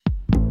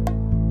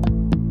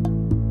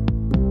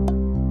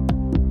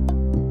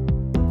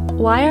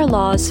Why are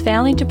laws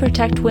failing to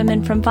protect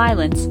women from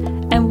violence,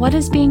 and what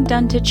is being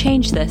done to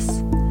change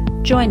this?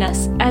 Join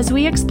us as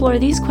we explore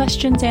these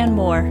questions and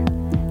more.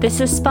 This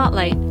is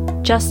Spotlight,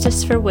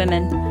 Justice for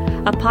Women,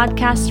 a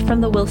podcast from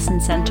the Wilson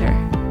Center.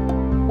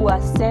 O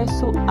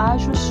acesso à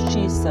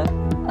justiça.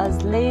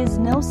 As leis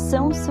não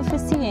são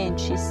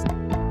suficientes.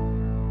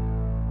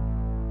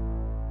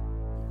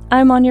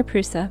 I'm Anya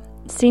Prusa,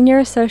 Senior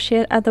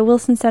Associate at the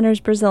Wilson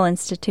Center's Brazil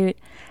Institute,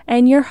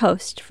 and your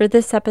host for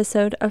this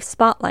episode of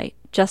Spotlight,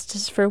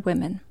 Justice for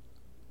Women.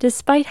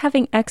 Despite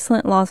having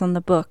excellent laws on the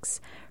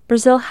books,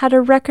 Brazil had a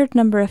record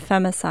number of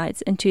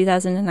femicides in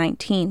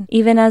 2019,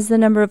 even as the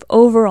number of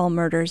overall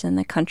murders in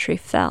the country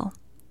fell.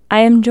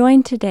 I am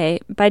joined today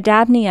by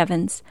Dabney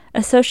Evans,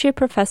 Associate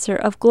Professor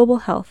of Global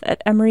Health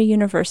at Emory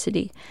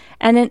University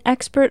and an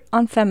expert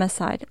on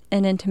femicide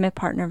and intimate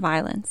partner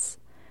violence.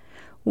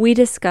 We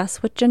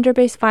discuss what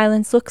gender-based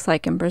violence looks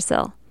like in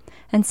Brazil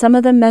and some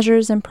of the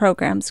measures and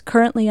programs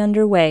currently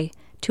underway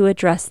to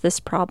address this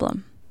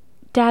problem.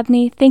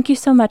 Dabney, thank you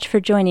so much for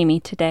joining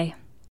me today.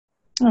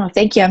 Oh,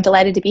 thank you. I'm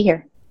delighted to be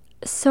here.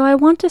 So I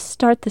want to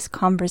start this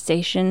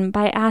conversation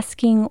by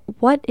asking,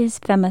 what is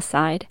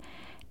femicide?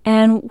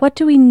 And what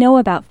do we know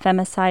about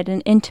femicide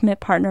and intimate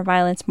partner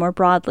violence more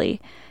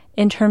broadly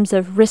in terms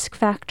of risk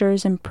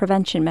factors and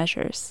prevention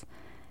measures?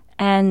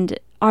 And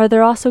are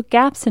there also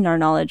gaps in our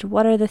knowledge?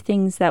 What are the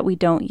things that we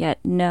don't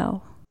yet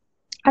know?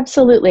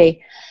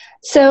 Absolutely.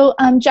 So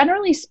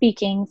generally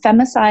speaking,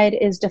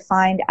 femicide is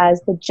defined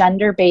as the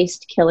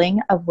gender-based killing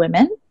of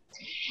women.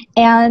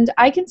 And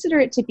I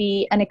consider it to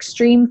be an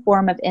extreme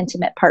form of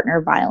intimate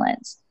partner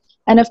violence.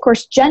 And of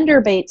course,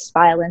 gender-based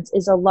violence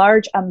is a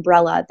large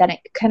umbrella that it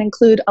can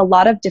include a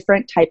lot of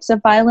different types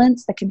of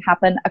violence that can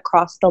happen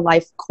across the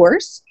life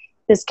course.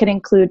 This can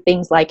include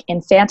things like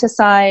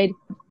infanticide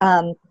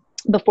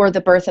before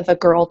the birth of a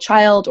girl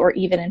child, or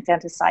even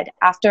infanticide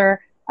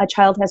after a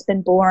child has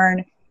been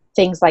born.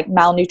 Things like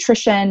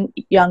malnutrition,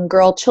 young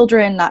girl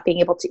children not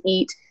being able to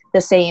eat the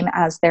same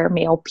as their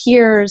male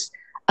peers,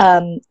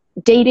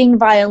 dating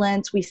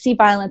violence. We see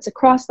violence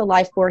across the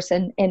life course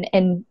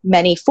in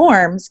many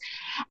forms.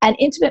 And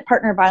intimate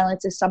partner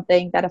violence is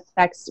something that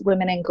affects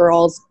women and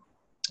girls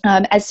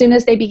as soon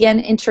as they begin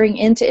entering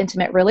into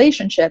intimate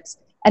relationships.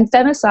 And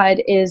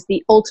femicide is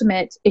the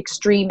ultimate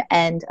extreme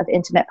end of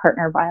intimate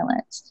partner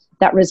violence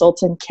that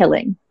results in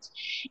killing.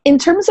 In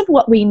terms of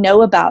what we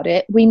know about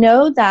it, we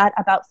know that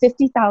about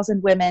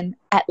 50,000 women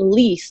at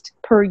least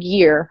per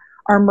year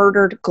are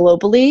murdered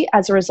globally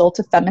as a result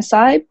of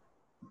femicide.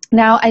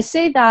 Now, I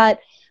say that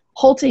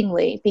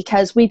haltingly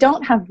because we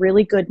don't have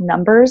really good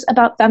numbers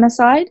about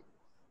femicide.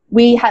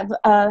 We have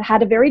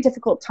had a very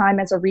difficult time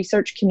as a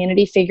research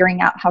community figuring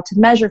out how to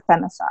measure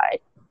femicide.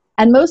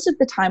 And most of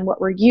the time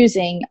what we're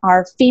using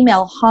are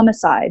female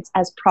homicides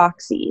as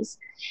proxies.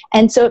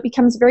 And so it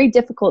becomes very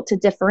difficult to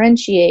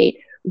differentiate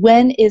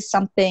when is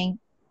something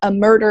a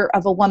murder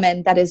of a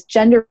woman that is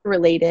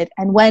gender-related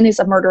and when is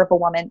a murder of a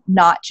woman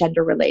not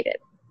gender-related.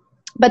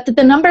 But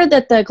the number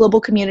that the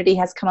global community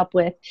has come up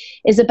with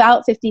is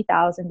about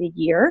 50,000 a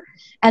year,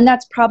 and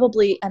that's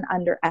probably an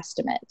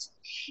underestimate.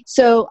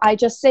 So I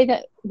just say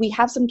that we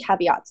have some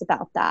caveats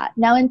about that.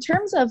 Now, in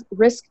terms of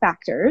risk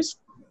factors,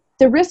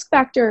 the risk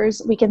factors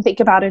we can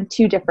think about in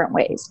two different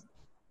ways.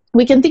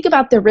 We can think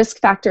about the risk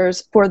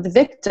factors for the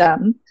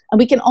victim, and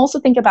we can also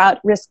think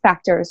about risk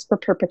factors for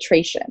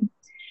perpetration.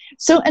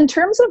 So in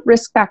terms of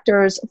risk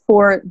factors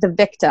for the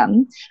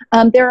victim,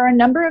 there are a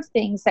number of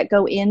things that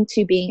go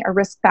into being a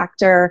risk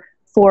factor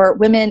for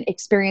women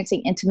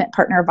experiencing intimate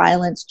partner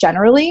violence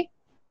generally.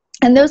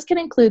 And those can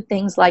include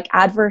things like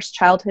adverse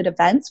childhood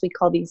events. We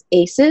call these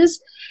ACEs.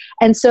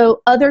 And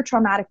so other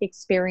traumatic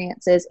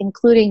experiences,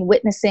 including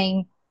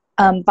witnessing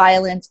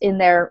violence in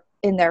their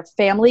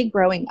family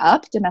growing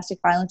up, domestic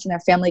violence in their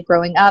family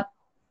growing up,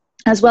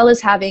 as well as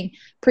having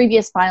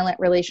previous violent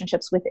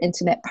relationships with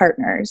intimate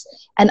partners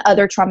and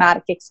other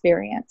traumatic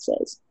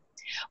experiences.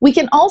 We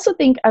can also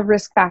think of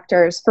risk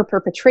factors for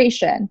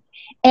perpetration.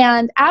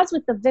 And as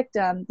with the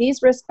victim,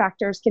 these risk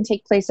factors can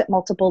take place at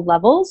multiple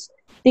levels.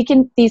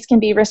 These can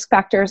be risk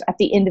factors at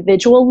the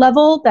individual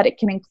level, that it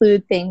can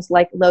include things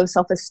like low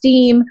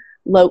self-esteem,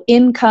 low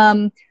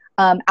income,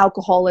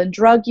 alcohol and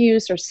drug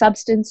use or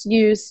substance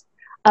use,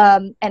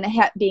 and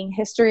being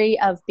history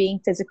of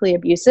being physically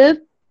abusive.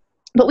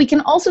 But we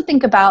can also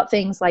think about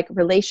things like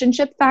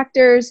relationship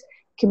factors,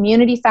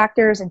 community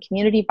factors and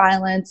community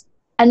violence,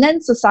 and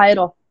then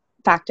societal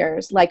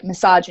factors like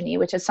misogyny,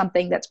 which is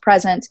something that's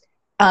present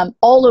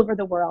all over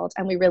the world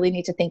and we really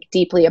need to think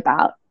deeply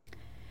about.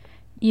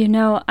 You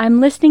know, I'm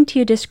listening to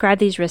you describe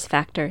these risk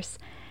factors,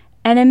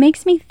 and it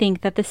makes me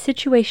think that the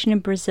situation in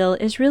Brazil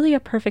is really a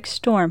perfect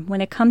storm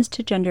when it comes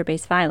to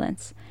gender-based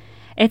violence.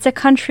 It's a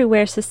country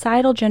where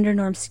societal gender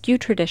norms skew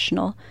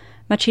traditional.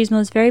 Machismo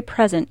is very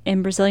present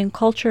in Brazilian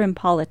culture and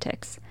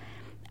politics.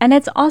 And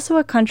it's also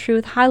a country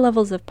with high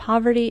levels of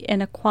poverty,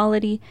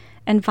 inequality,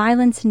 and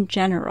violence in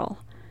general.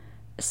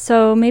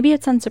 So maybe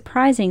it's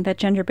unsurprising that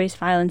gender-based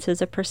violence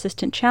is a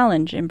persistent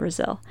challenge in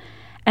Brazil.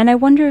 And I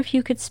wonder if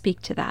you could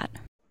speak to that.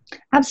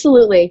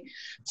 Absolutely.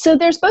 So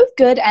there's both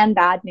good and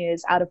bad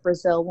news out of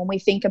Brazil when we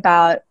think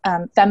about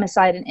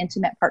femicide and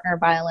intimate partner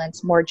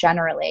violence more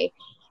generally.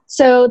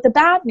 So the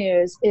bad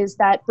news is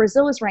that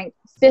Brazil is ranked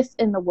fifth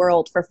in the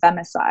world for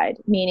femicide,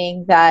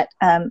 meaning that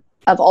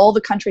of all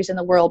the countries in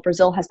the world,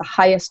 Brazil has the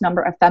highest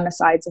number of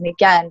femicides. And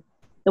again,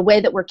 the way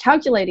that we're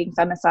calculating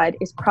femicide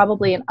is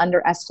probably an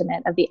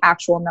underestimate of the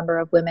actual number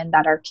of women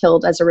that are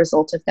killed as a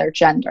result of their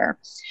gender.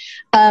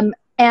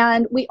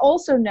 And we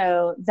also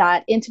know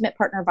that intimate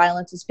partner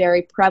violence is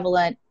very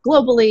prevalent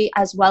globally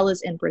as well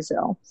as in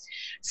Brazil.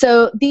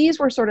 So this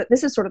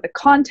is sort of the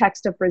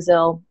context of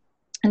Brazil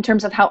in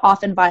terms of how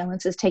often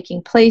violence is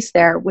taking place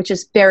there, which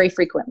is very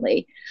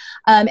frequently.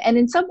 And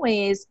in some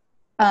ways,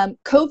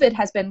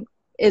 COVID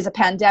is a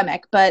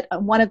pandemic, but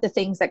one of the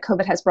things that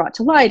COVID has brought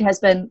to light has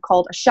been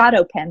called a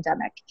shadow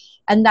pandemic.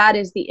 And that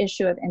is the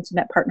issue of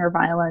intimate partner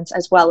violence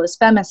as well as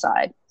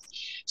femicide.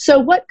 So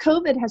what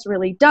COVID has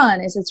really done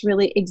is it's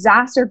really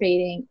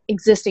exacerbating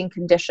existing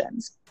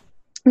conditions.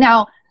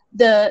 Now,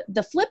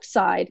 the flip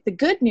side, the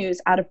good news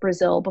out of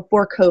Brazil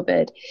before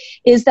COVID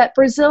is that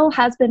Brazil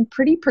has been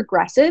pretty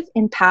progressive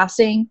in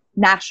passing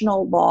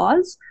national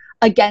laws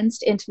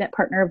against intimate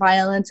partner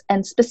violence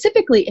and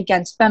specifically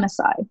against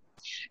femicide.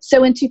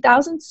 So in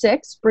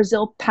 2006,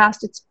 Brazil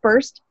passed its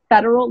first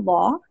federal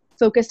law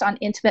focused on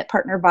intimate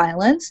partner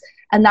violence,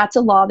 and that's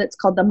a law that's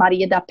called the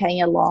Maria da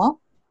Penha law.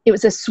 It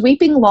was a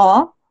sweeping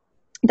law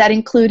that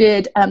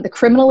included the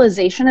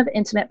criminalization of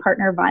intimate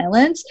partner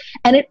violence,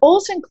 and it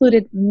also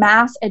included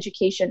mass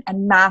education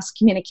and mass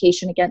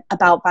communication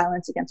about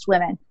violence against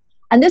women.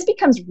 And this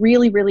becomes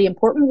really, really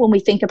important when we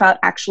think about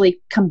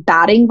actually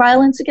combating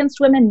violence against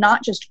women,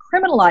 not just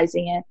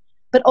criminalizing it,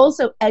 but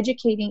also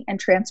educating and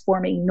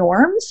transforming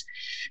norms.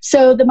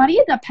 So the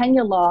Maria da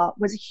Penha law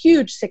was a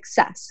huge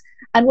success.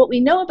 And what we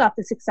know about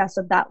the success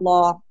of that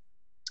law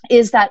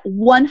is that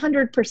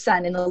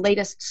 100% in the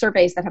latest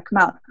surveys that have come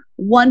out,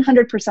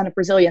 100% of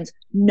Brazilians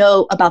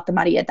know about the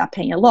Maria da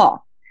Penha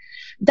law.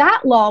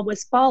 That law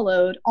was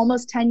followed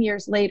almost 10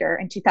 years later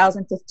in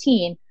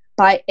 2015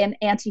 by an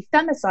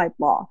anti-femicide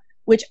law,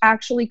 which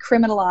actually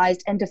criminalized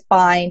and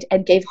defined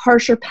and gave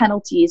harsher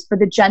penalties for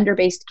the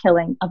gender-based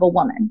killing of a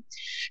woman.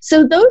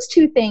 So those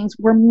two things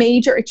were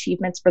major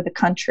achievements for the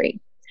country.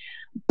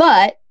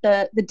 But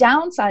the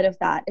downside of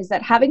that is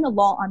that having a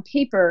law on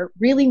paper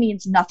really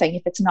means nothing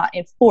if it's not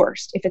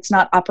enforced, if it's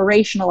not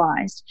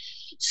operationalized.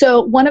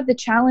 So one of the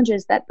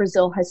challenges that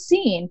Brazil has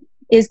seen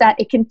is that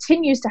it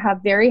continues to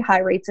have very high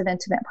rates of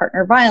intimate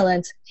partner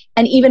violence.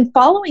 And even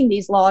following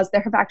these laws,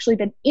 there have actually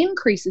been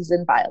increases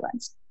in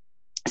violence.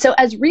 So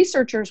as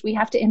researchers, we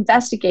have to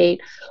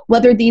investigate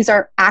whether these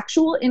are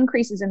actual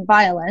increases in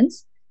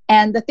violence.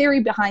 And the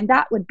theory behind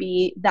that would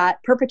be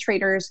that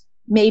perpetrators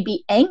may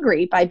be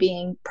angry by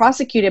being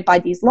prosecuted by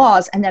these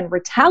laws and then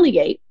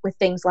retaliate with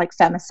things like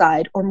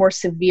femicide or more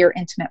severe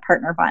intimate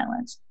partner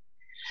violence.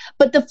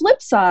 But the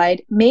flip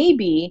side may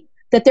be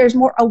that there's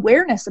more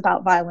awareness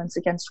about violence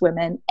against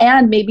women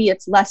and maybe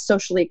it's less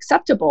socially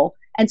acceptable.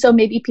 And so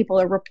maybe people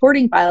are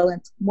reporting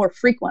violence more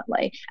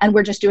frequently and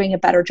we're just doing a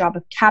better job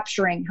of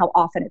capturing how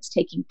often it's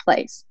taking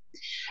place.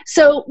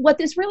 So what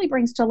this really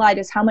brings to light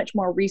is how much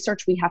more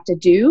research we have to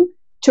do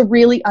to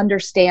really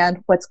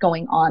understand what's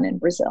going on in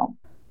Brazil.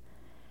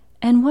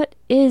 And what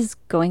is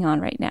going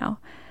on right now?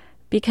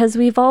 Because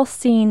we've all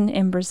seen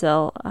in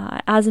Brazil,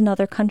 as in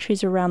other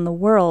countries around the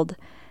world,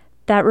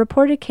 that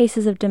reported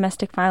cases of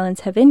domestic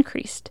violence have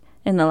increased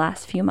in the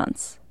last few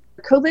months.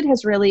 COVID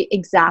has really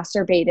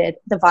exacerbated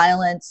the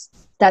violence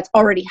that's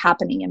already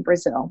happening in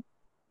Brazil.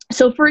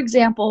 So, for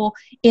example,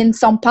 in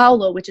São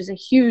Paulo, which is a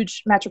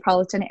huge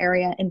metropolitan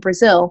area in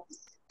Brazil,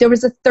 there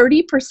was a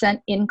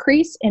 30%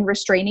 increase in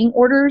restraining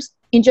orders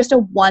in just a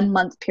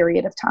 1-month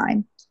period of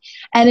time.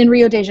 And in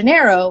Rio de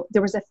Janeiro,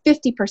 there was a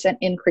 50%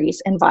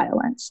 increase in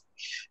violence.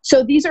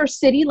 So these are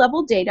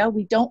city-level data.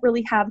 We don't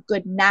really have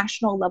good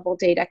national-level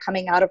data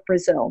coming out of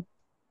Brazil.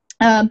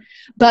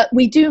 But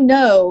we do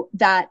know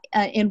that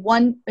in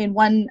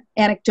one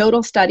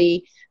anecdotal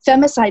study,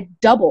 femicide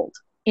doubled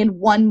in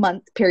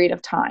 1-month period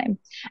of time.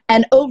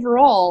 And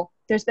overall,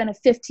 there's been a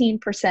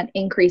 15%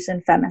 increase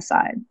in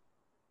femicide.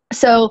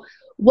 So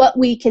what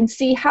we can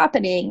see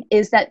happening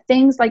is that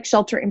things like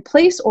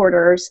shelter-in-place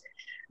orders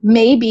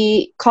may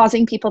be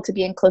causing people to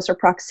be in closer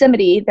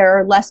proximity. There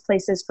are less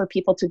places for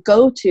people to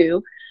go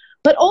to.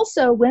 But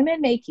also,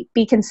 women may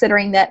be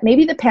considering that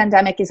maybe the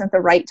pandemic isn't the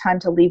right time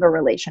to leave a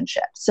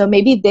relationship. So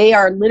maybe they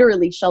are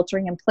literally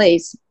sheltering in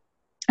place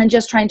and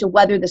just trying to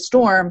weather the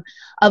storm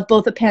of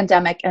both a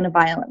pandemic and a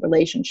violent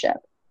relationship.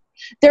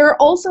 There are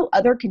also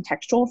other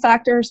contextual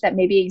factors that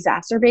may be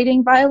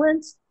exacerbating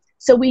violence.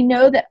 So we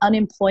know that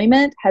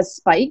unemployment has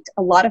spiked.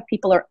 A lot of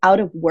people are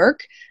out of work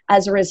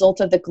as a result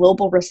of the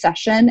global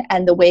recession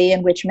and the way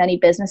in which many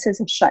businesses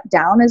have shut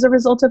down as a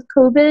result of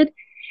COVID.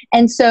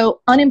 And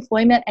so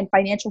unemployment and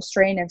financial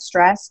strain and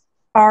stress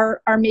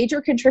are major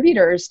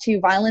contributors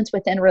to violence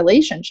within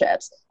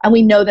relationships. And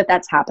we know that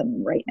that's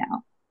happening right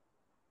now.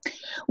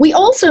 We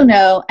also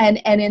know,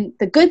 and in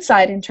the good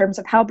side in terms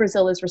of how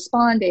Brazil is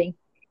responding,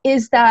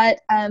 is that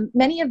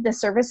many of the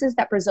services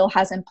that Brazil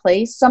has in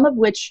place, some of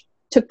which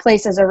took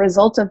place as a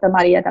result of the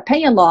Maria da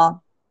Penha law,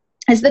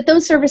 is that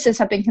those services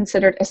have been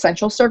considered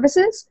essential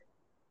services.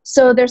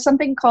 So there's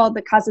something called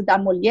the Casa da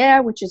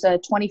Mulher, which is a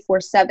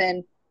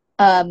 24/7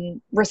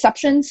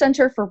 reception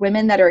center for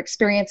women that are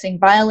experiencing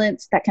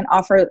violence that can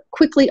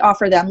quickly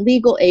offer them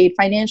legal aid,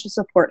 financial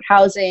support,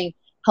 housing,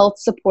 health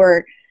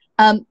support.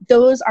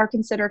 Those are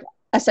considered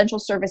essential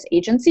service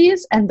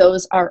agencies, and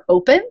those are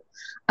open.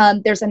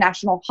 There's a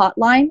national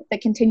hotline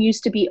that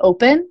continues to be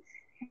open.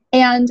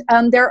 And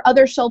there are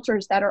other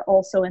shelters that are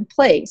also in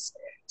place.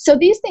 So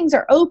these things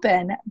are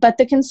open, but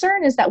the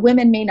concern is that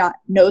women may not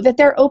know that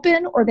they're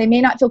open, or they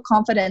may not feel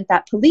confident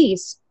that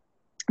police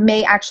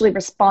may actually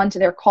respond to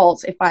their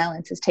calls if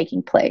violence is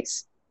taking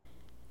place.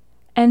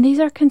 And these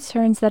are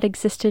concerns that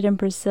existed in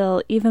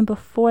Brazil even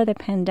before the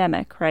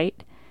pandemic,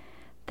 right?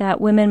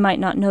 That women might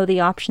not know the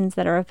options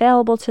that are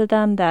available to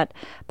them, that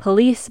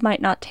police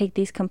might not take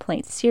these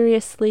complaints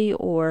seriously,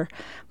 or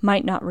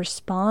might not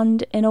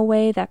respond in a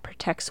way that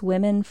protects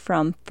women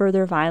from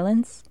further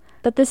violence.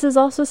 But this is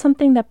also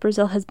something that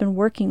Brazil has been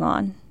working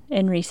on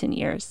in recent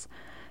years.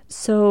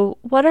 So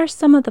what are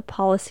some of the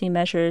policy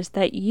measures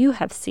that you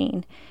have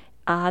seen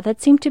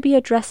that seem to be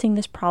addressing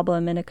this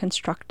problem in a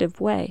constructive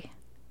way?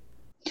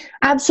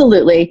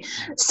 Absolutely.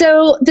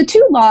 So the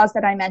two laws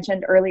that I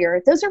mentioned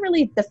earlier, those are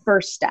really the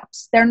first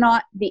steps. They're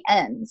not the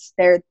ends.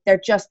 They're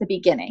just the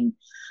beginning.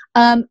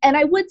 And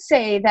I would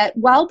say that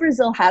while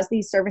Brazil has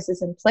these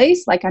services in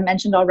place, like I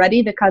mentioned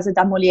already, the Casa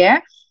da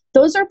Mulher,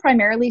 those are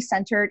primarily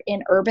centered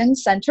in urban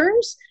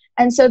centers.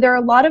 And so there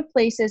are a lot of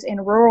places in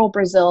rural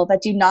Brazil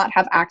that do not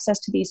have access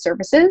to these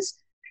services.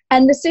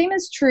 And the same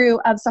is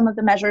true of some of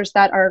the measures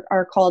that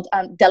are called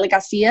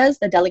delegacias,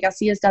 the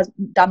Delegacias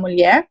da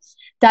Mulher,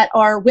 that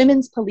are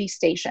women's police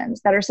stations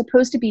that are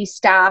supposed to be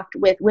staffed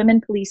with women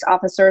police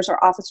officers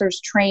or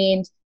officers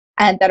trained,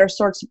 and that are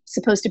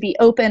supposed to be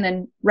open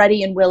and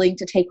ready and willing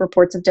to take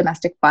reports of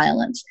domestic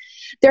violence.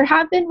 There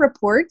have been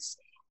reports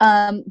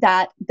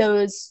that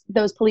those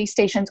police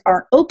stations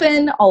aren't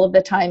open all of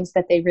the times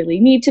that they really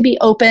need to be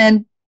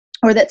open,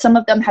 or that some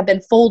of them have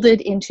been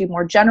folded into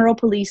more general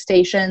police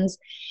stations,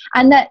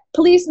 and that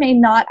police may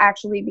not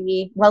actually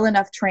be well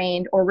enough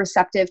trained or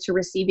receptive to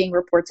receiving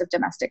reports of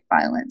domestic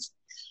violence.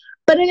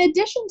 But in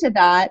addition to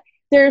that,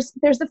 there's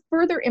the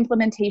further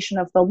implementation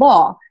of the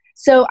law.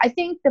 So I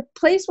think the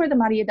place where the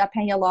Maria da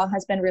Penha law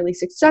has been really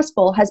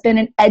successful has been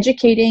in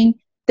educating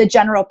the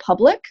general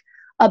public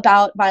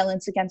about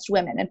violence against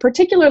women, and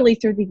particularly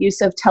through the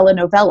use of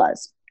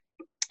telenovelas.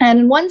 And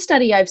in one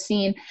study I've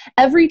seen,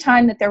 every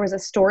time that there was a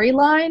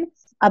storyline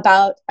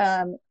about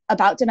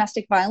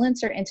domestic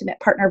violence or intimate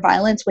partner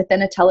violence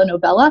within a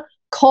telenovela,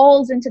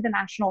 calls into the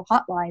national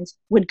hotlines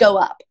would go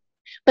up.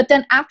 But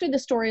then after the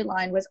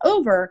storyline was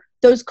over,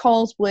 those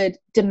calls would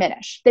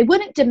diminish. They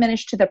wouldn't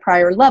diminish to the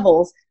prior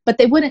levels, but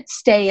they wouldn't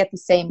stay at the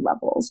same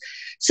levels.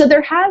 So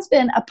there has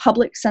been a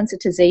public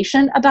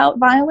sensitization about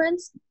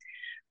violence.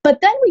 But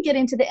then we get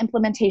into the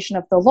implementation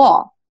of the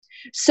law.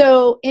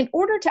 So in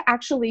order to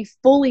actually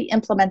fully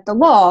implement the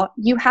law,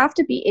 you have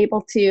to be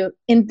able to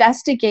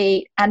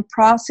investigate and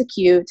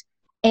prosecute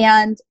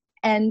and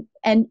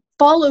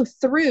follow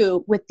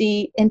through with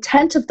the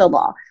intent of the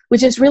law,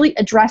 which is really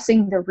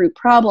addressing the root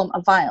problem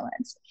of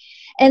violence.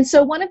 And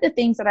so one of the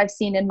things that I've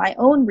seen in my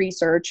own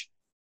research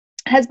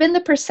has been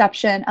the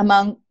perception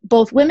among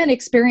both women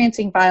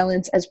experiencing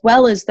violence as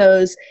well as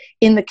those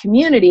in the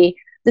community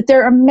that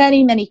there are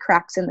many, many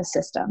cracks in the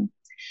system,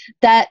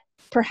 that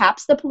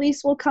perhaps the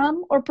police will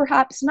come or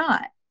perhaps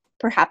not.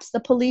 Perhaps the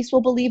police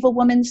will believe a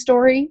woman's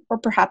story or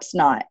perhaps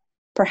not.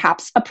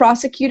 Perhaps a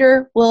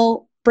prosecutor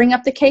will bring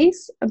up the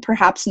case and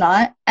perhaps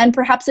not. And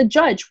perhaps a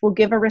judge will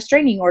give a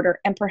restraining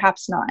order and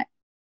perhaps not.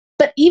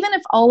 But even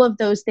if all of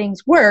those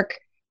things work,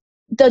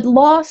 the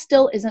law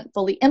still isn't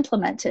fully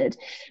implemented,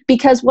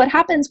 because what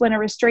happens when a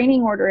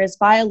restraining order is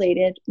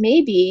violated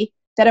may be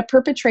that a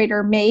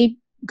perpetrator may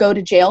go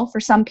to jail for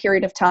some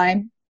period of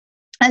time,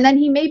 and then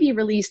he may be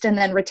released and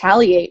then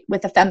retaliate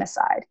with a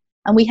femicide.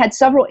 And we had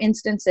several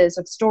instances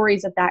of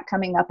stories of that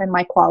coming up in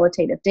my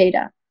qualitative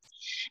data.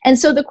 And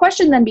so the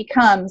question then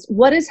becomes,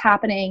 what is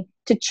happening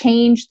to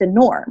change the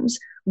norms?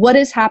 What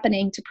is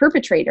happening to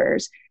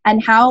perpetrators,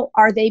 and how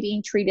are they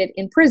being treated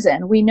in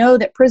prison? We know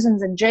that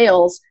prisons and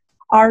jails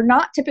are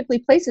not typically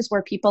places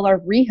where people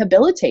are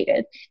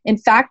rehabilitated. In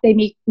fact,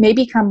 they may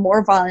become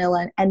more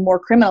violent and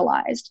more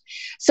criminalized.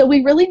 So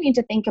we really need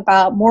to think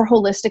about more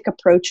holistic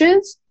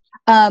approaches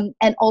and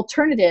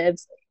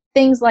alternatives,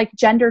 things like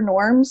gender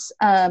norms,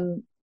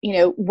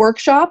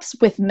 workshops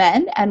with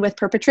men and with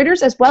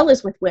perpetrators as well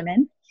as with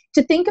women,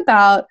 to think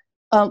about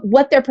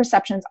what their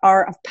perceptions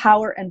are of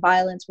power and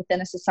violence within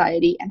a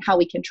society and how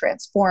we can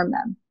transform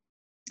them.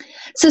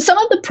 So some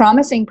of the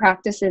promising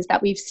practices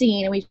that we've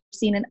seen, and we've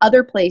seen in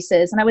other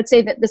places, and I would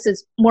say that this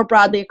is more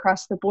broadly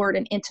across the board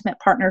in intimate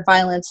partner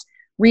violence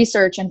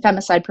research and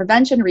femicide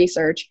prevention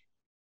research,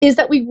 is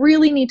that we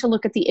really need to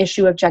look at the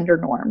issue of gender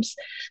norms.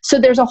 So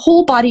there's a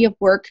whole body of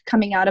work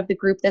coming out of the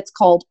group that's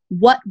called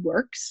What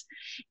Works?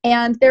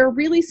 And there are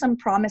really some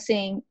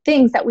promising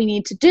things that we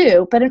need to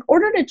do. But in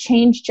order to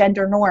change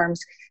gender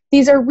norms,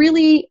 these are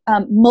really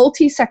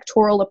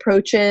multi-sectoral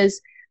approaches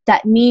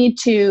that need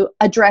to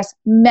address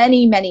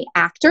many, many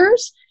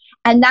actors.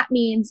 And that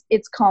means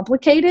it's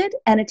complicated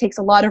and it takes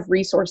a lot of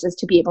resources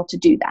to be able to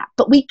do that.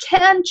 But we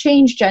can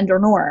change gender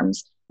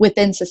norms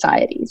within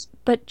societies.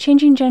 But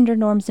changing gender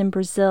norms in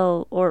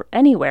Brazil or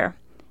anywhere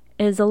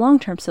is a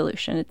long-term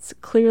solution. It's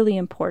clearly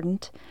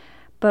important,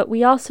 but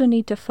we also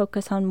need to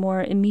focus on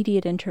more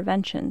immediate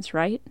interventions,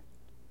 right?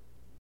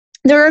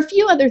 There are a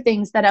few other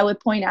things that I would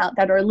point out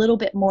that are a little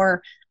bit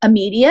more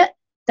immediate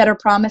that are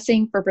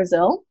promising for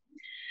Brazil.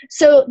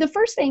 So the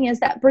first thing is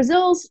that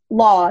Brazil's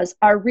laws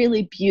are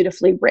really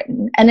beautifully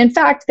written. And in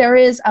fact, there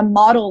is a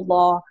model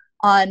law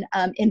on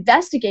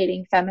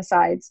investigating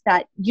femicides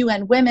that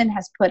UN Women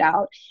has put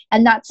out.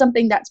 And that's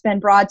something that's been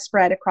broad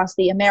spread across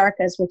the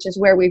Americas, which is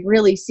where we've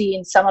really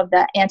seen some of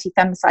the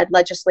anti-femicide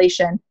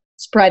legislation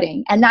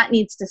spreading. And that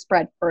needs to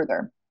spread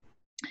further.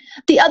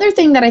 The other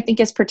thing that I think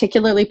is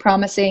particularly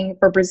promising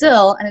for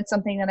Brazil, and it's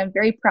something that I'm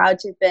very proud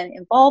to have been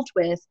involved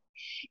with,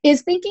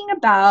 is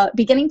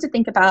beginning to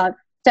think about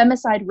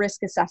femicide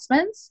risk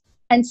assessments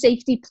and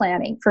safety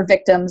planning for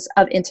victims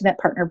of intimate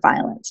partner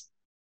violence.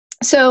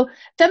 So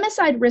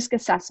femicide risk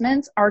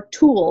assessments are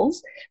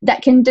tools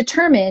that can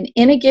determine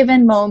in a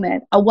given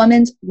moment a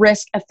woman's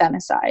risk of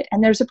femicide.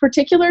 And there's a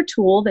particular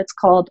tool that's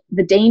called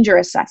the danger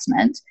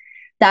assessment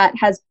that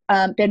has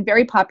been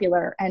very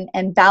popular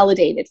and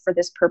validated for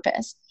this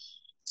purpose.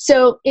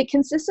 So it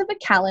consists of a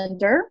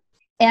calendar,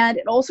 and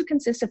it also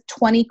consists of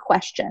 20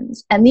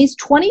 questions. And these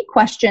 20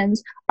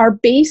 questions are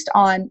based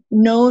on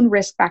known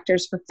risk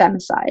factors for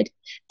femicide.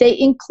 They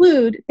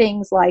include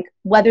things like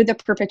whether the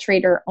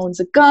perpetrator owns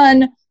a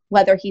gun,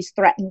 whether he's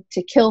threatened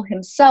to kill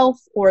himself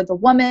or the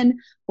woman,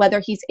 whether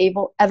he's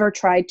ever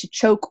tried to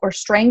choke or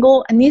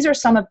strangle. And these are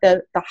some of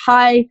the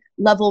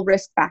high-level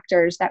risk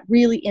factors that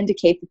really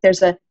indicate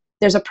that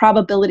there's a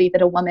probability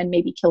that a woman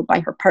may be killed by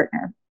her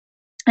partner.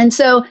 And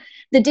so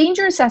the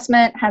danger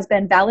assessment has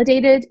been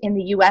validated in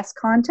the US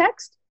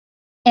context.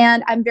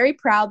 And I'm very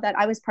proud that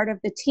I was part of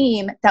the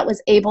team that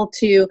was able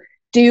to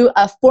do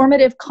a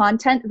formative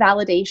content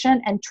validation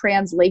and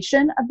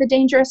translation of the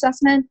danger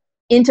assessment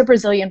into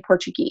Brazilian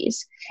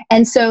Portuguese.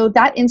 And so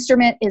that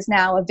instrument is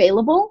now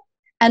available,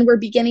 and we're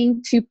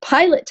beginning to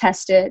pilot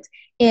test it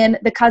in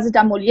the Casa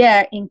da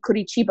Mulher in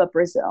Curitiba,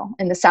 Brazil,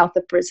 in the south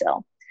of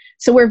Brazil.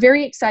 So we're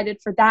very excited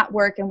for that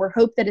work, and we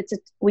hope that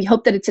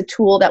it's a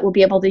tool that we'll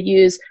be able to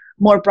use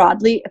more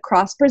broadly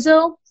across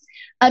Brazil.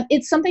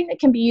 It's something that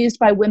can be used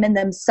by women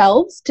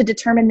themselves to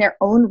determine their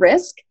own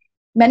risk.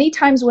 Many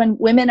times when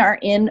women are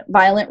in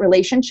violent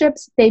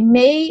relationships, they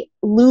may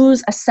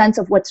lose a sense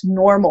of what's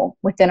normal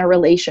within a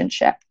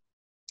relationship,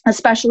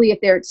 especially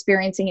if they're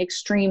experiencing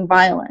extreme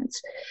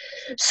violence.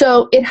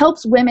 So it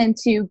helps women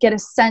to get a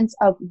sense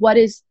of what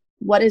is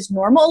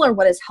normal or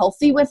what is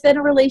healthy within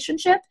a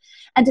relationship,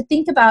 and to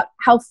think about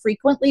how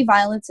frequently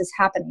violence is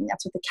happening.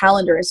 That's what the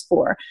calendar is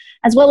for,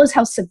 as well as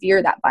how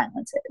severe that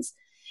violence is.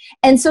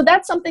 And so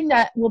that's something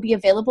that will be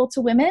available to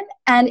women.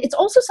 And it's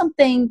also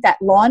something that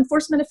law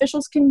enforcement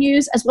officials can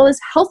use, as well as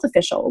health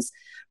officials,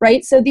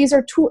 right? So this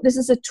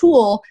is a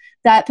tool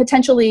that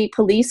potentially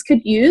police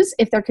could use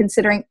if they're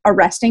considering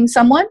arresting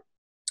someone,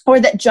 or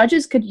that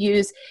judges could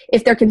use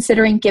if they're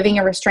considering giving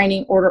a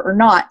restraining order or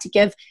not, to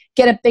get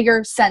a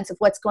bigger sense of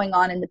what's going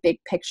on in the big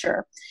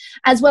picture.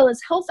 As well as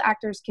health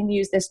actors can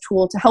use this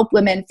tool to help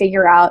women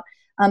figure out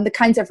the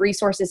kinds of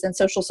resources and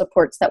social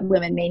supports that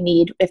women may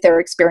need if they're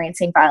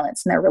experiencing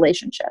violence in their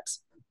relationships.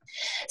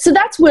 So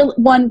that's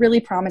one really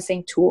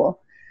promising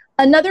tool.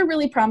 Another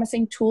really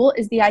promising tool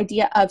is the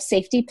idea of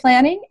safety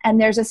planning.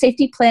 And there's a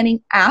safety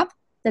planning app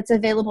that's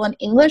available in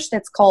English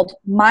that's called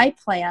My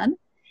Plan.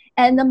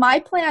 And the My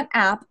Plan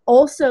app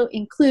also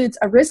includes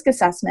a risk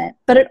assessment,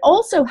 but it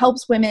also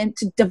helps women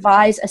to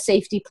devise a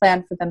safety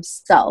plan for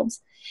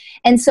themselves.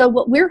 And so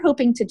what we're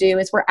hoping to do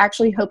is we're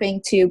actually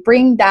hoping to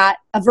bring a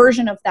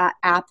version of that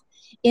app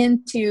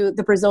into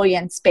the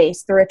Brazilian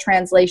space through a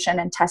translation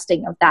and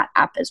testing of that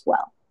app as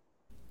well.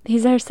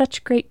 These are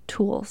such great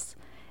tools,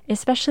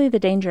 especially the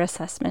danger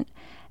assessment.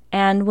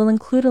 And we'll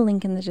include a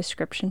link in the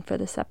description for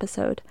this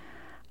episode.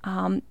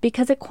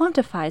 Because it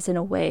quantifies, in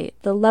a way,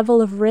 the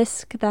level of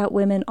risk that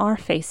women are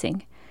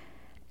facing.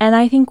 And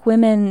I think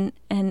women,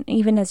 and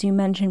even as you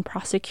mentioned,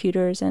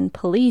 prosecutors and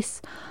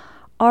police,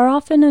 are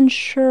often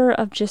unsure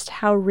of just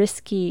how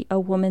risky a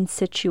woman's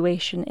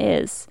situation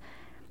is.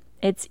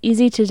 It's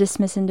easy to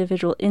dismiss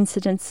individual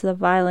incidents of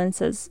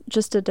violence as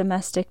just a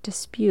domestic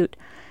dispute.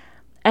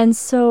 And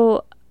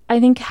so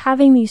I think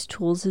having these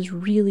tools is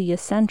really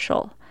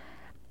essential.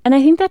 And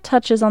I think that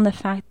touches on the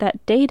fact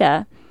that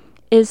data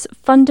is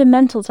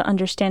fundamental to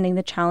understanding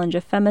the challenge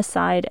of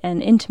femicide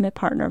and intimate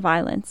partner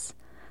violence.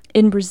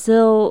 In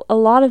Brazil, a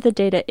lot of the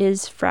data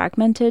is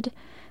fragmented.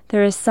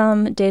 There is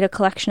some data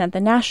collection at the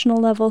national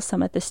level,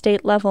 some at the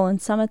state level,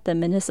 and some at the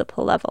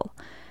municipal level.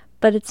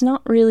 but it's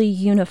not really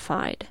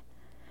unified.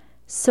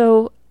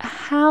 So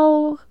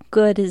how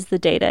good is the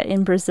data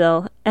in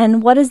Brazil,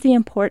 and what is the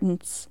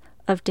importance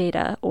of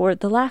data, or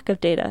the lack of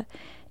data,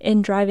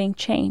 in driving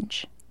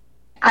change?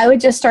 I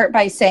would just start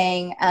by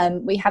saying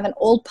we have an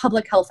old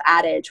public health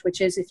adage,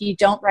 which is if you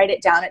don't write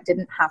it down, it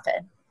didn't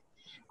happen.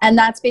 And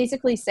that's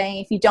basically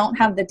saying if you don't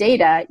have the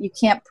data, you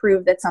can't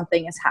prove that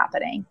something is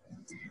happening.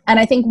 And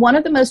I think one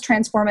of the most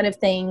transformative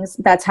things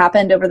that's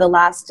happened over the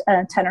last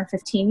 10 or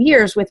 15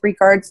 years with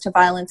regards to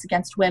violence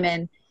against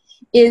women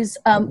is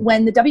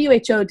when the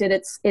WHO did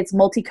its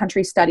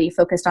multi-country study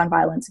focused on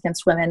violence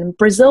against women.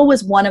 Brazil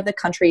was one of the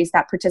countries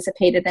that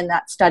participated in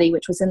that study,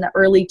 which was in the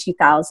early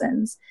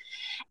 2000s.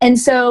 And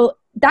so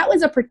that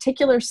was a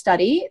particular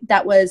study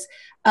that was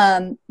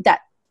that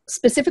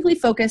specifically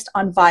focused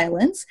on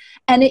violence,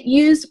 and it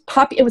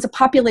was a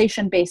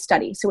population-based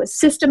study. So it was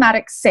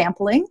systematic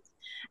sampling.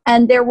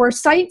 And there were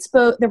sites,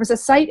 there was a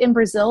site in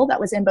Brazil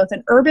that was in both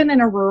an urban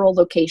and a rural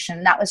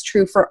location. That was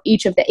true for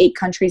each of the 8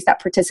 countries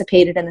that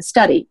participated in the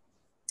study.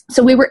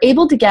 So we were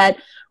able to get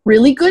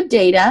really good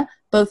data,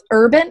 both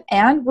urban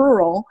and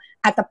rural,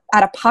 at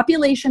a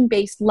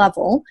population-based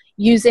level,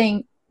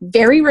 using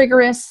very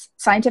rigorous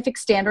scientific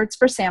standards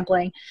for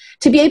sampling,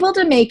 to be able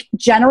to make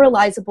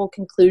generalizable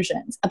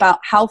conclusions about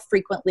how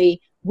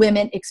frequently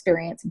women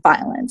experience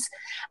violence.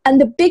 And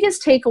the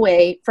biggest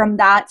takeaway from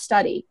that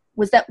study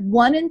was that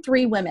 1 in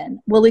 3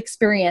 women will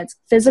experience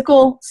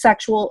physical,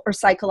 sexual, or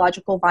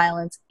psychological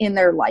violence in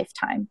their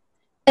lifetime.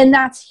 And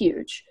that's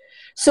huge.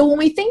 So when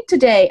we think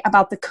today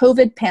about the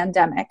COVID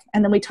pandemic,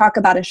 and then we talk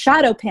about a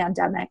shadow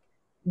pandemic,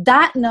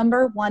 that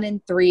number 1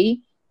 in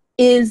 3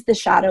 is the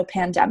shadow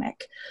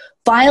pandemic.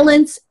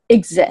 Violence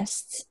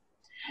exists.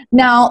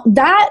 Now,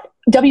 that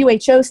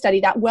WHO study,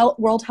 that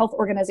World Health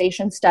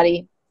Organization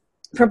study,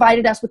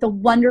 provided us with a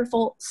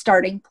wonderful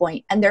starting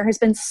point, and there has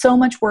been so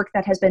much work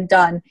that has been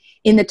done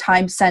in the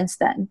time since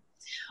then.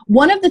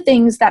 One of the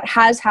things that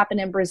has happened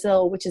in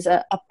Brazil, which is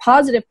a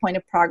positive point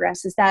of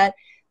progress, is that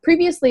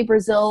previously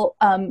Brazil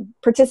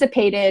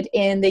participated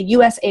in the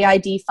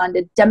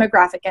USAID-funded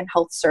demographic and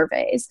health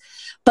surveys.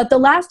 But the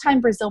last time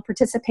Brazil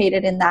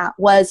participated in that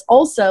was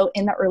also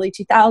in the early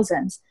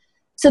 2000s.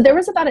 So there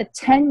was about a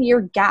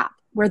 10-year gap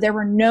where there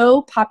were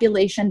no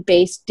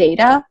population-based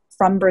data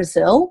from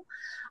Brazil,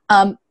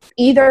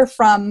 either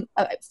from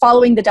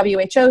following the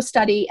WHO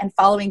study and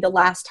following the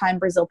last time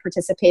Brazil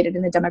participated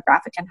in the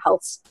demographic and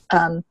health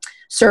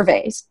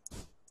surveys.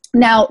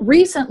 Now,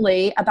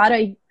 recently, about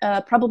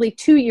probably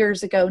 2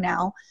 years ago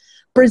now,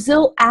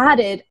 Brazil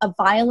added a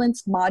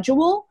violence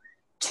module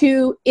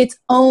to its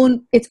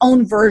own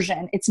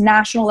version, its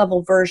national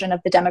level version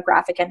of the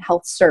demographic and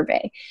health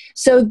survey.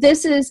 So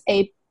this is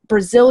a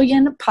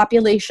Brazilian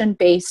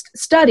population-based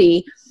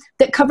study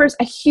that covers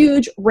a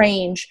huge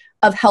range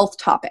of health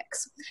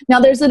topics. Now,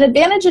 there's an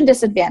advantage and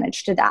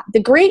disadvantage to that.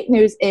 The great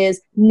news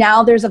is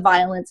now there's a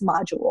violence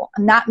module,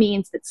 and that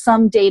means that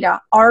some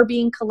data are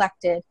being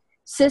collected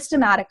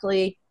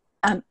systematically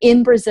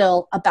in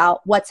Brazil about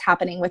what's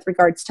happening with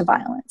regards to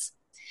violence.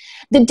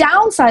 The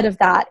downside of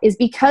that is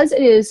because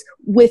it is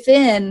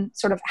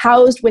sort of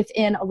housed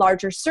within a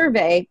larger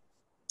survey,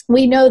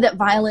 we know that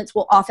violence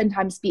will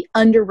oftentimes be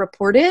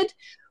underreported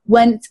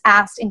when it's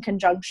asked in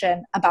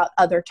conjunction about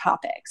other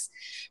topics.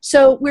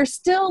 So we're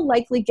still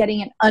likely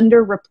getting an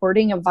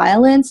underreporting of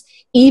violence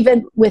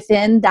even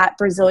within that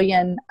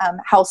Brazilian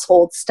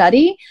household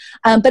study,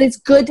 but it's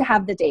good to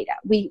have the data.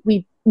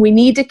 We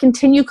need to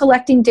continue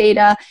collecting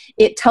data.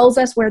 It tells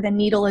us where the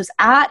needle is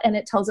at, and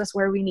it tells us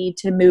where we need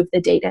to move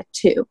the data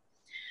to.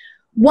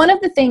 One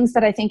of the things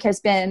that I think has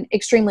been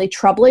extremely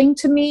troubling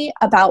to me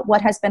about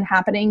what has been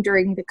happening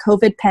during the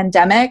COVID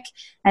pandemic,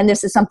 and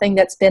this is something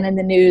that's been in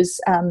the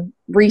news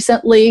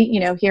recently,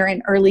 here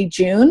in early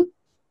June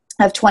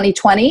of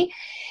 2020,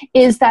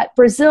 is that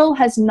Brazil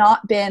has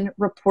not been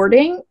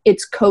reporting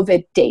its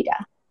COVID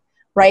data,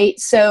 right?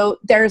 So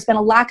there's been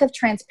a lack of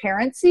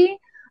transparency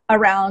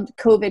around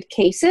COVID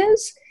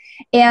cases.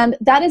 And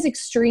that is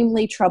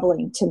extremely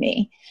troubling to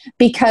me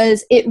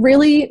because it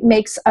really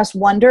makes us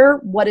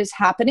wonder what is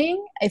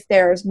happening, if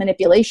there's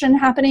manipulation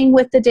happening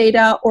with the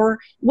data, or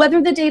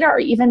whether the data are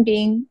even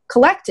being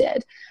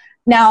collected.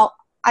 Now,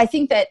 I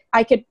think that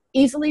I could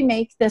easily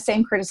make the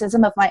same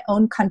criticism of my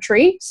own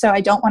country, so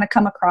I don't want to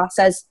come across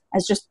as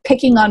just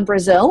picking on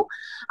Brazil.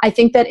 I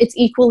think that it's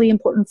equally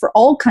important for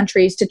all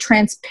countries to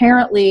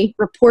transparently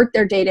report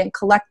their data and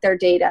collect their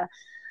data.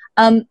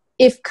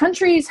 If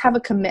countries have a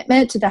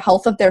commitment to the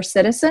health of their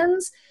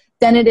citizens,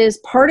 then it is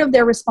part of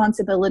their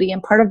responsibility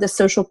and part of the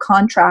social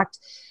contract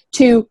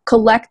to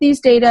collect these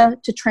data,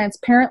 to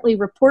transparently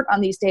report on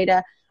these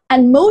data,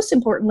 and most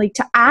importantly,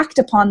 to act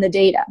upon the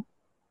data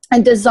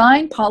and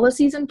design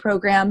policies and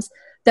programs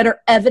that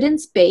are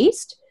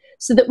evidence-based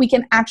so that we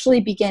can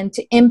actually begin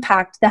to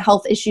impact the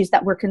health issues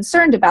that we're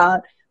concerned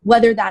about,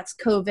 whether that's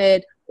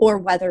COVID or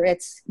whether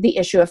it's the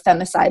issue of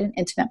femicide and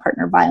intimate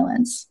partner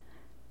violence.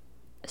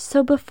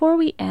 So before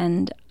we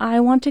end, I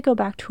want to go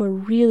back to a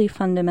really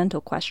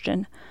fundamental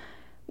question,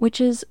 which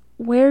is,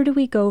 where do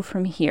we go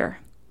from here?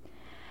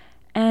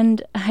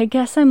 And I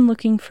guess I'm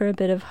looking for a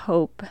bit of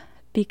hope,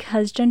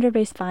 because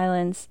gender-based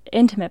violence,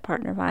 intimate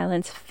partner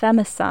violence,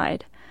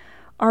 femicide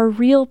are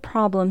real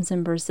problems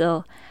in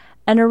Brazil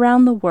and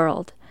around the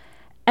world.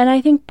 And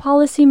I think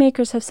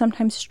policymakers have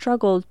sometimes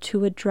struggled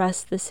to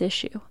address this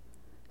issue.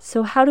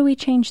 So how do we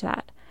change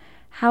that?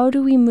 How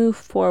do we move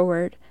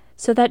forward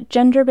so that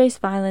gender-based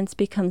violence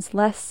becomes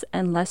less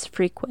and less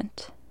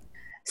frequent?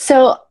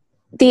 So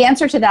the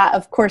answer to that,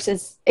 of course,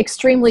 is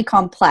extremely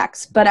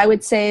complex, but I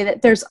would say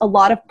that there's a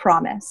lot of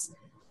promise.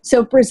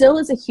 So Brazil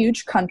is a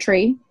huge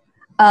country,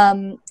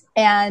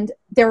 and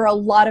there are a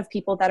lot of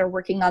people that are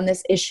working on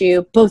this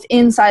issue, both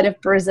inside of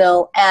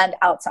Brazil and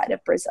outside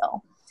of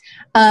Brazil.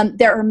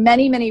 There are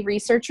many, many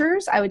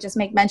researchers. I would just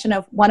make mention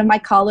of one of my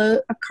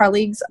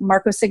colleagues,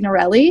 Marco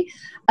Signorelli,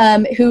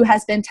 who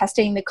has been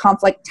testing the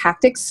conflict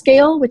tactics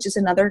scale, which is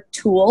another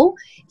tool.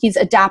 He's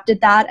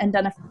adapted that and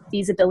done a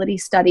feasibility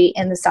study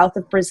in the south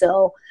of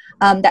Brazil.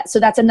 So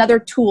that's another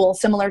tool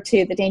similar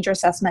to the danger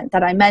assessment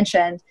that I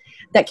mentioned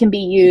that can be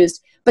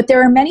used. But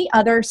there are many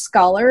other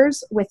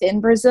scholars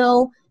within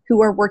Brazil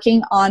who are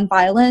working on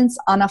violence.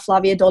 Ana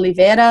Flávia de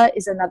Oliveira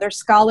is another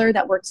scholar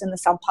that works in the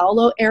São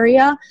Paulo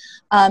area,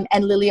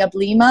 and Lilia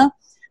Blima.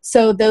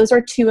 So those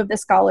are two of the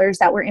scholars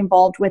that were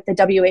involved with the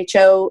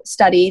WHO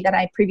study that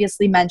I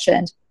previously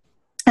mentioned.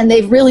 And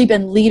they've really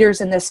been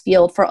leaders in this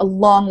field for a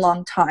long,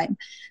 long time.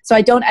 So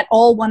I don't at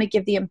all want to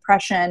give the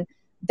impression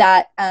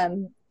that,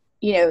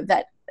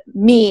 that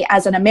me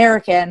as an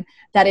American,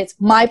 that it's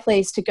my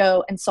place to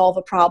go and solve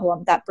a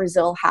problem that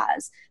Brazil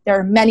has. There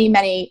are many,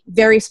 many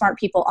very smart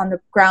people on the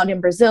ground in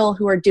Brazil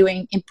who are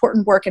doing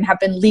important work and have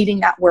been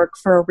leading that work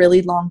for a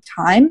really long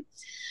time.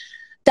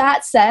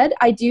 That said,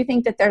 I do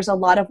think that there's a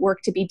lot of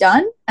work to be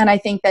done. And I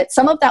think that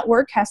some of that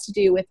work has to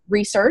do with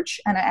research.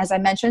 And as I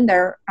mentioned,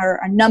 there are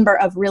a number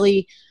of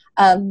really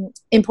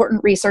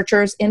important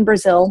researchers in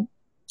Brazil.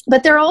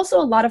 But there are also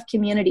a lot of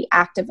community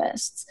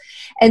activists.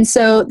 And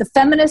so the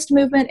feminist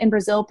movement in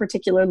Brazil,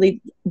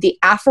 particularly the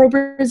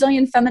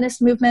Afro-Brazilian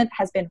feminist movement,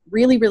 has been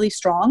really, really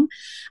strong.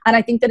 And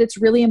I think that it's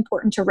really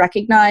important to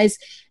recognize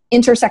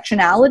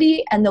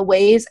intersectionality and the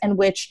ways in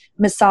which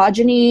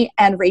misogyny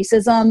and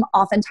racism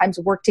oftentimes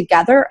work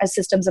together as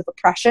systems of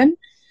oppression.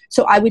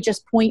 So I would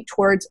just point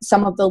towards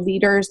some of the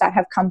leaders that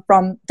have come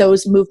from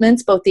those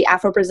movements, both the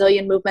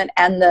Afro-Brazilian movement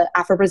and the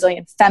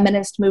Afro-Brazilian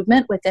feminist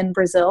movement within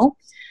Brazil.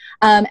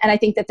 And I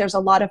think that there's a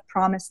lot of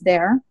promise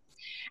there.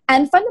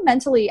 And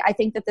fundamentally, I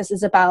think that this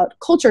is about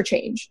culture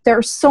change. There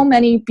are so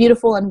many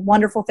beautiful and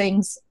wonderful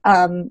things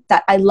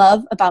that I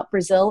love about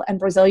Brazil and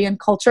Brazilian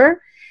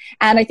culture.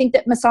 And I think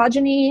that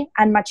misogyny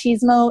and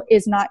machismo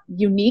is not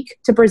unique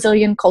to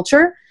Brazilian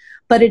culture,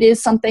 but it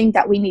is something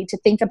that we need to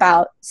think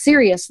about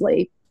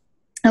seriously.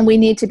 And we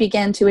need to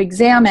begin to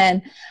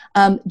examine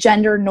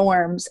gender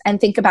norms and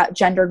think about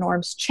gender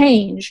norms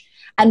change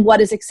and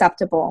what is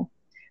acceptable.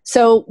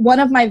 So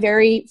one of my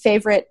very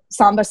favorite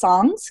samba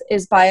songs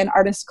is by an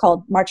artist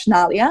called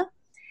Martinalia.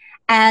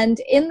 And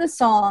in the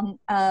song,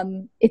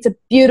 it's a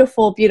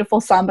beautiful,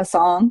 beautiful samba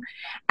song.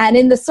 And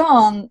in the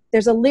song,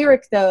 there's a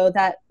lyric, though,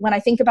 that when I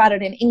think about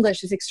it in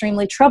English is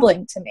extremely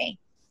troubling to me.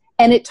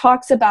 And it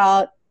talks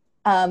about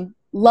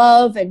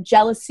love and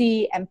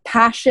jealousy and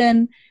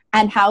passion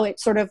and how it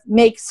sort of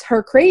makes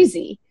her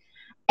crazy.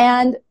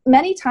 And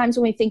many times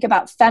when we think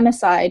about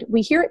femicide,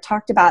 we hear it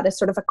talked about as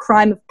sort of a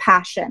crime of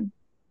passion.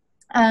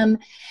 And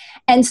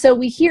so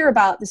we hear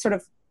about the sort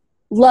of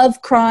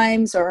love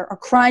crimes or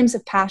crimes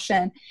of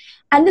passion.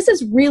 And this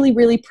is really,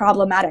 really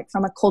problematic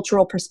from a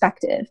cultural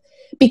perspective,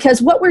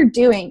 because what we're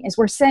doing is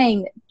we're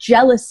saying that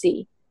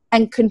jealousy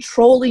and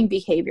controlling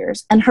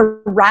behaviors and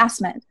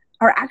harassment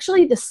are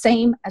actually the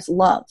same as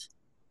love.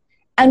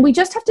 And we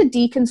just have to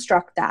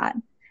deconstruct that.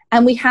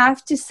 And we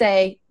have to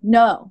say,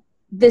 no,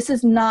 this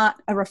is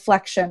not a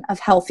reflection of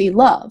healthy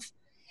love.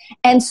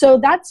 And so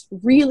that's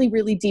really,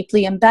 really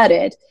deeply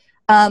embedded.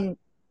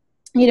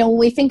 When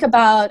we think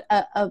about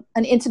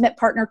an intimate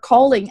partner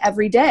calling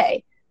every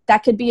day,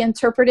 that could be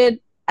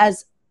interpreted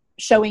as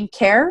showing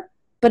care,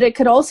 but it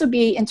could also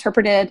be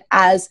interpreted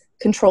as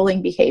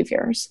controlling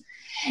behaviors.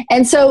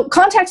 And so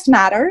context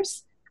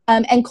matters,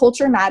 and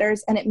culture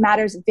matters, and it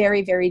matters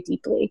very, very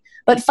deeply.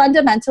 But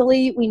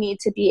fundamentally, we need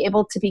to be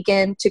able to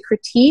begin to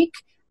critique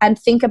and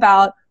think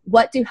about,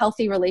 what do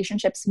healthy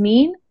relationships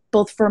mean,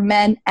 both for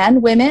men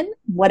and women,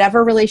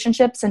 whatever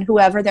relationships and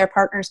whoever their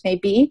partners may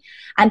be,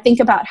 and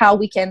think about how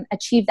we can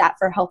achieve that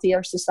for a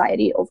healthier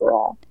society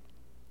overall.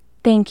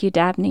 Thank you,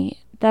 Dabney.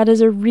 That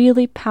is a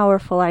really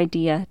powerful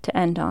idea to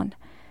end on.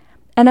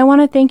 And I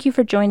want to thank you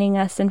for joining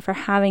us and for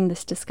having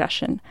this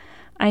discussion.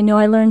 I know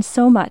I learn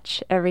so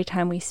much every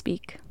time we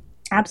speak.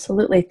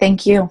 Absolutely.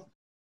 Thank you.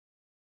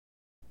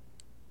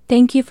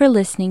 Thank you for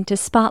listening to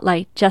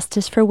Spotlight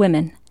Justice for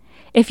Women.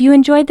 If you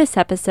enjoyed this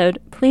episode,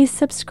 please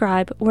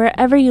subscribe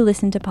wherever you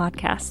listen to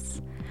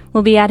podcasts.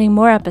 We'll be adding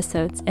more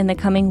episodes in the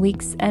coming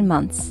weeks and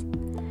months.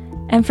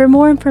 And for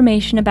more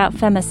information about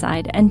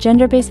femicide and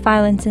gender-based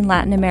violence in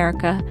Latin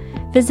America,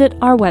 visit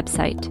our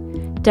website,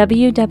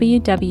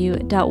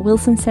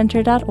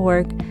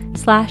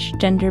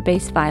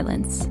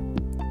 www.wilsoncenter.org/genderbasedviolence.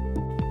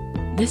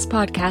 This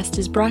podcast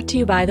is brought to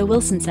you by the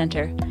Wilson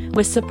Center,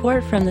 with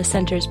support from the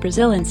Center's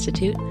Brazil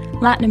Institute,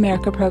 Latin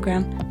America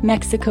Program,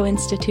 Mexico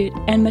Institute,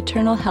 and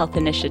Maternal Health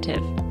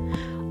Initiative.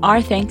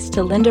 Our thanks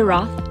to Linda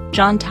Roth,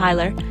 John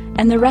Tyler,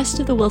 and the rest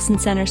of the Wilson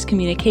Center's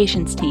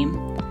communications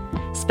team.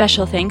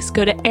 Special thanks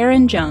go to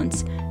Aaron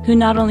Jones, who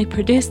not only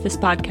produced this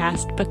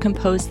podcast, but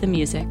composed the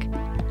music.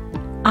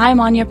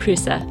 I'm Anya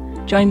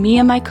Prusa. Join me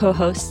and my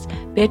co-hosts,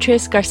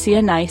 Beatriz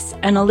Garcia-Nice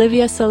and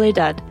Olivia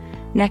Soledad,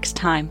 next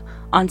time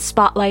on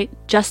Spotlight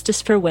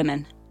Justice for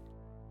Women.